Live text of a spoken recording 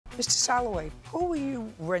Mr. Salloway, who are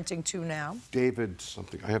you renting to now? David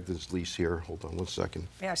something. I have this lease here. Hold on one second.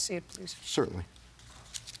 May I see it, please? Certainly.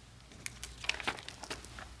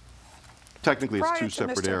 Technically, it's two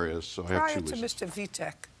separate areas, so I have two leases. Prior to Mr.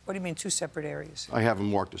 Vitek, what do you mean two separate areas? I have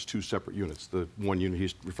them marked as two separate units. The one unit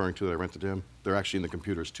he's referring to that I rented to him, they're actually in the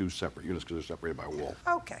computer as two separate units because they're separated by a wall.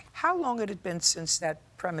 Okay. How long had it been since that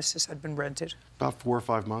premises had been rented? About 4 or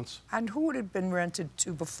 5 months. And who had it been rented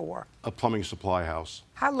to before? A plumbing supply house.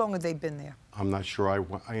 How long had they been there? I'm not sure.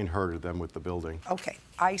 I inherited them with the building. Okay.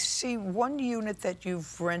 I see one unit that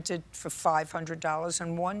you've rented for $500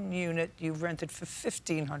 and one unit you've rented for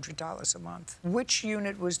 $1,500 a month. Which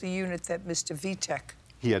unit was the unit that Mr. Vitek?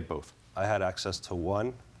 He had both. I had access to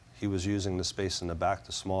one. He was using the space in the back,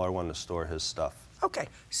 the smaller one, to store his stuff. Okay,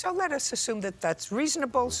 so let us assume that that's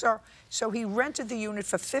reasonable, sir. So he rented the unit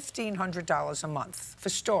for $1,500 a month for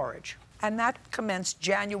storage, and that commenced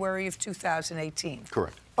January of 2018.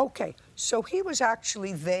 Correct. Okay, so he was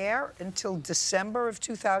actually there until December of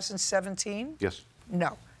 2017? Yes.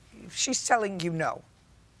 No. She's telling you no.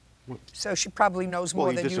 So she probably knows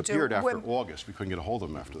more than you do. Well, he disappeared after August. We couldn't get a hold of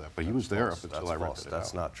him after that, but he was there up until I rented it out.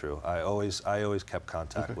 That's not true. I always kept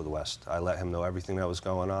contact with West. I let him know everything that was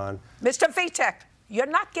going on. Mr. Vitek, you're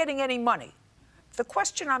not getting any money. The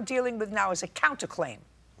question I'm dealing with now is a counterclaim.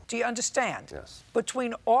 Do you understand? Yes.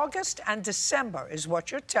 Between August and December is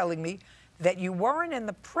what you're telling me, that you weren't in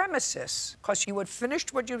the premises because you had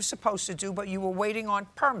finished what you were supposed to do, but you were waiting on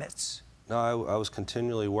permits. No, I was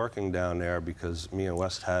continually working down there because me and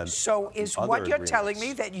West had So is other what you're agreements. telling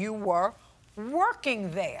me that you were working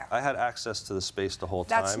there? I had access to the space the whole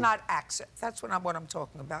time. That's not access. That's what I'm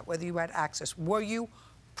talking about, whether you had access. Were you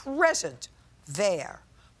present there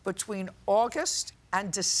between August and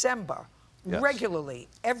December, yes, regularly,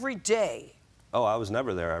 every day? Oh, I was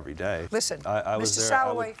never there every day. Listen, I was Mr. there,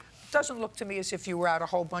 Salloway, doesn't look to me as if you were out a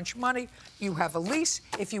whole bunch of money. You have a lease.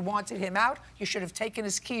 If you wanted him out, you should have taken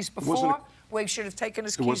his keys before. We should have taken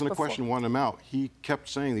his keys before. It wasn't a question of wanting him out. He kept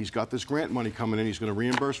saying he's got this grant money coming in, he's going to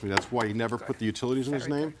reimburse me. That's why he never put the utilities in his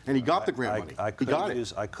name. And he got the grant money. I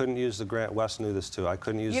couldn't use the grant. West knew this too. I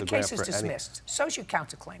couldn't use the grant for any... Your case is dismissed. So's your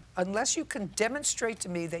counterclaim. Unless you can demonstrate to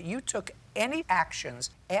me that you took any actions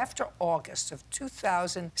after August of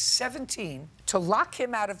 2017 to lock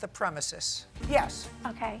him out of the premises. Yes.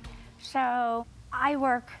 Okay. So I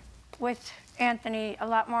work with Anthony a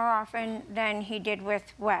lot more often than he did with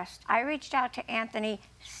West. I reached out to Anthony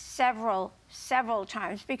several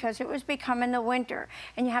times because it was becoming the winter,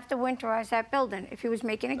 and you have to winterize that building. If he was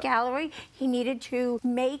making a gallery, he needed to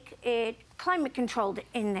make it climate controlled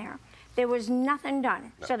in there. There was nothing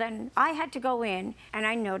done. No. So then I had to go in, and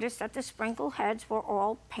I noticed that the sprinkle heads were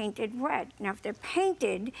all painted red. Now, if they're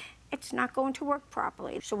painted, it's not going to work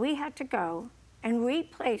properly. So we had to go and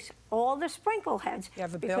replace all the sprinkle heads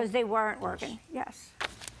because they weren't working. Yes.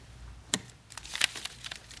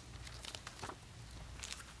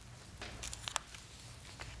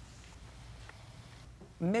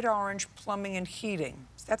 Mid-Orange Plumbing and Heating.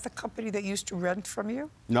 Is that the company that used to rent from you?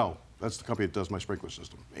 No, that's the company that does my sprinkler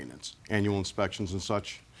system maintenance, annual inspections and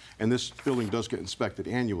such. And this building does get inspected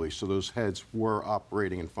annually, so those heads were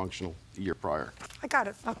operating and functional the year prior. I got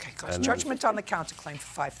it. Okay, goes. Judgment on the counterclaim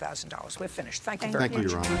for $5,000. We're finished. Thank you very much. Thank you,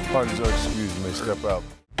 Your Honor. Parties are excused. You may step out.